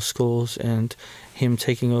Bible schools and him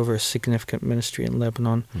taking over a significant ministry in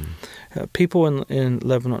Lebanon. People in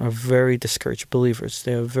Lebanon are very discouraged, believers.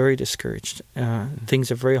 They are very discouraged. Things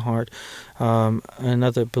are very hard.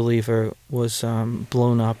 Another believer was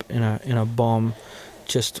blown up in a bomb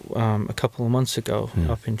just a couple of months ago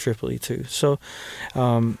up in Tripoli too. So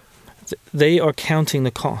they are counting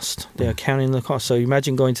the cost. They are counting the cost. So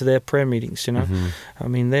imagine going to their prayer meetings, I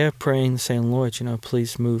mean, they're praying, saying, Lord,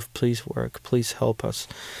 please move, please work, please help us.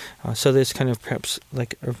 So there's kind of perhaps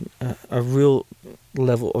like a real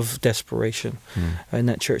level of desperation in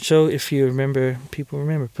that church. So if you remember,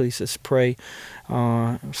 please just pray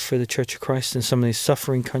for the Church of Christ in some of these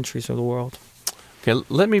suffering countries of the world. Okay,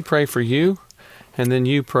 let me pray for you, and then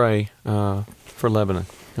you pray for Lebanon.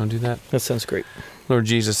 You want to do that? That sounds great. Lord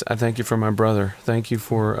Jesus, I thank you for my brother. Thank you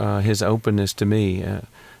for his openness to me,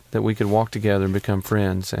 that we could walk together and become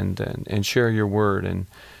friends and share your word and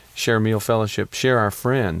share meal fellowship, share our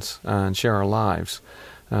friends, and share our lives.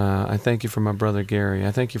 I thank you for my brother Gary.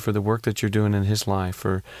 I thank you for the work that you're doing in his life,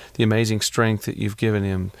 for the amazing strength that you've given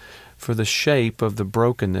him, for the shape of the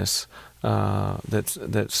brokenness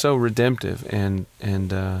that's so redemptive and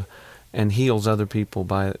and heals other people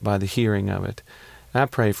by the hearing of it. I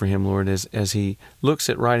pray for him, Lord, as he looks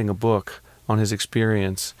at writing a book on his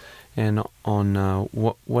experience and on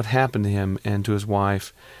what happened to him and to his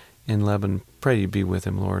wife in Lebanon. Pray you be with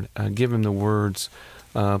him, Lord. Give him the words.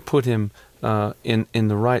 Put him in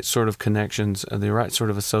the right sort of connections, the right sort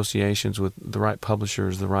of associations with the right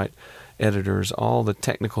publishers, the right editors, all the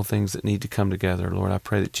technical things that need to come together. Lord, I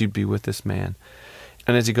pray that you'd be with this man.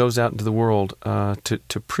 And as he goes out into the world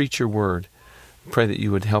to preach your word, pray that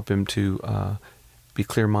you would help him to be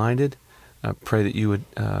clear-minded. Pray that you would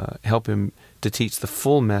help him to teach the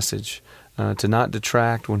full message, to not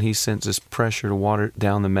detract when he senses pressure to water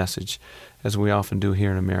down the message, as we often do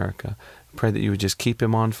here in America. Pray that you would just keep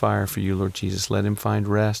him on fire for you, Lord Jesus. Let him find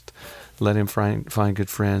rest. Let him find good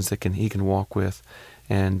friends that he can walk with.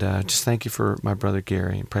 And just thank you for my brother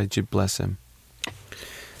Gary, and pray that you bless him.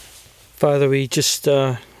 Father, we just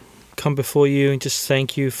come before you and just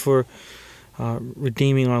thank you for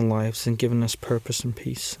redeeming our lives and giving us purpose and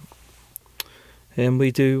peace. And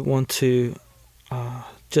we do want to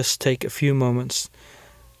just take a few moments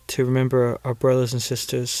to remember our brothers and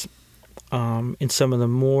sisters in some of the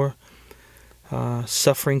more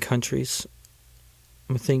suffering countries.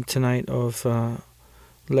 I think tonight of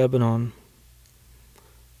Lebanon,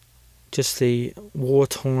 just the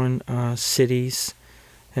war-torn cities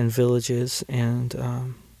and villages, and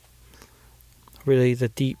really the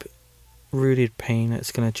deep-rooted pain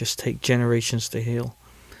that's going to just take generations to heal.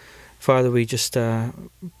 Father, we just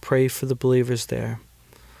pray for the believers there.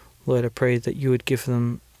 Lord, I pray that you would give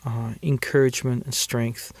them encouragement and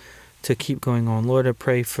strength to keep going on. Lord, I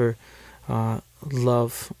pray for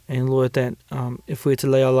love, and Lord, that if we were to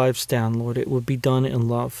lay our lives down, Lord, it would be done in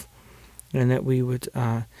love, and that we would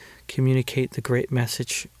communicate the great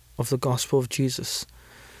message of the gospel of Jesus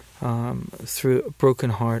through a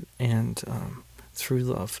broken heart and through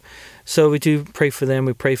love. So we do pray for them.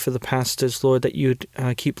 We pray for the pastors, Lord, that you'd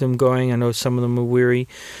keep them going. I know some of them are weary.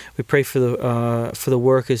 We pray for the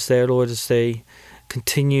workers there, Lord, as they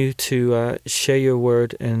continue to share your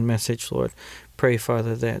word and message, Lord. Pray,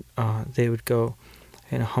 Father, that they would go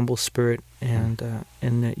in a humble spirit, and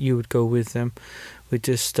that you would go with them. We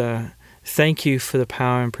just thank you for the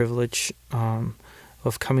power and privilege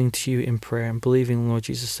of coming to you in prayer and believing, Lord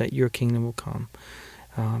Jesus, that your kingdom will come.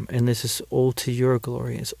 And this is all to your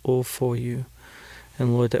glory. It's all for you.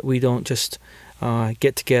 And Lord, that we don't just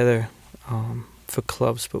get together for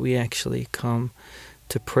clubs, but we actually come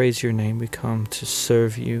to praise your name. We come to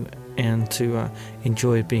serve you and to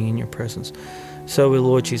enjoy being in your presence. So,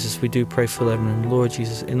 Lord Jesus, we do pray for Lebanon. Lord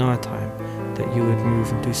Jesus, in our time, that you would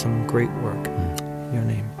move and do some great work. In your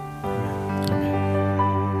name.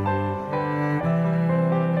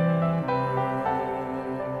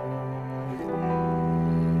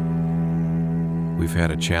 We've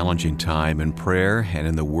had a challenging time in prayer and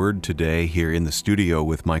in the Word today here in the studio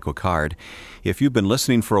with Michael Card. If you've been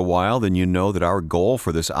listening for a while, then you know that our goal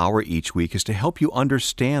for this hour each week is to help you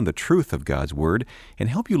understand the truth of God's Word and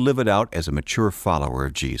help you live it out as a mature follower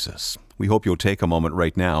of Jesus. We hope you'll take a moment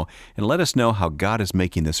right now and let us know how God is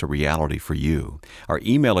making this a reality for you. Our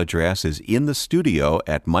email address is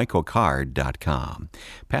inthestudio@michaelcard.com.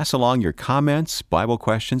 Pass along your comments, Bible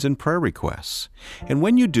questions, and prayer requests. And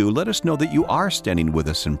when you do, let us know that you are standing with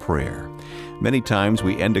us in prayer. Many times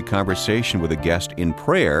we end a conversation with a guest in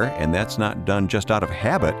prayer, and that's not done just out of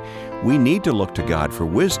habit. We need to look to God for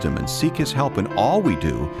wisdom and seek His help in all we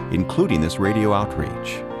do, including this radio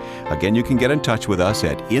outreach. Again, you can get in touch with us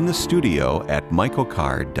at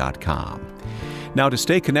inthestudio@michaelcard.com. Now, to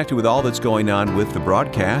stay connected with all that's going on with the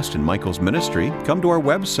broadcast and Michael's ministry, come to our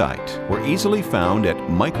website. We're easily found at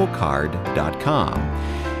michaelcard.com.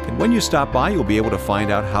 And when you stop by, you'll be able to find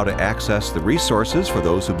out how to access the resources for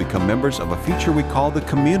those who become members of a feature we call The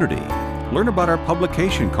Community. Learn about our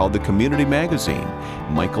publication called The Community Magazine,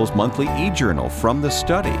 Michael's monthly e-journal From the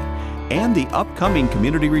Study, and the upcoming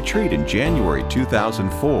community retreat in January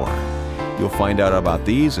 2004. You'll find out about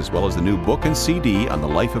these as well as the new book and CD on the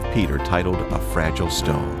life of Peter titled A Fragile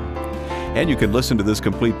Stone. And you can listen to this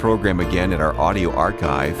complete program again in our audio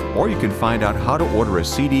archive, or you can find out how to order a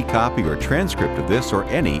CD copy or transcript of this or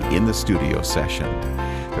any In the Studio session.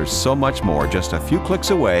 There's so much more just a few clicks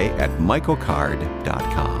away at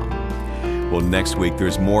michaelcard.com. Well, next week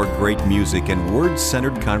there's more great music and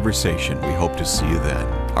word-centered conversation. We hope to see you then.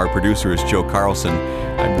 Our producer is Joe Carlson.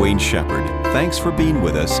 I'm Wayne Shepherd. Thanks for being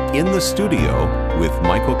with us in the studio with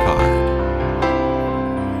Michael Card.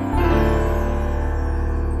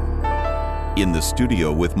 In the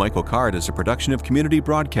Studio with Michael Card is a production of Community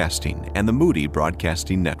Broadcasting and the Moody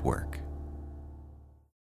Broadcasting Network.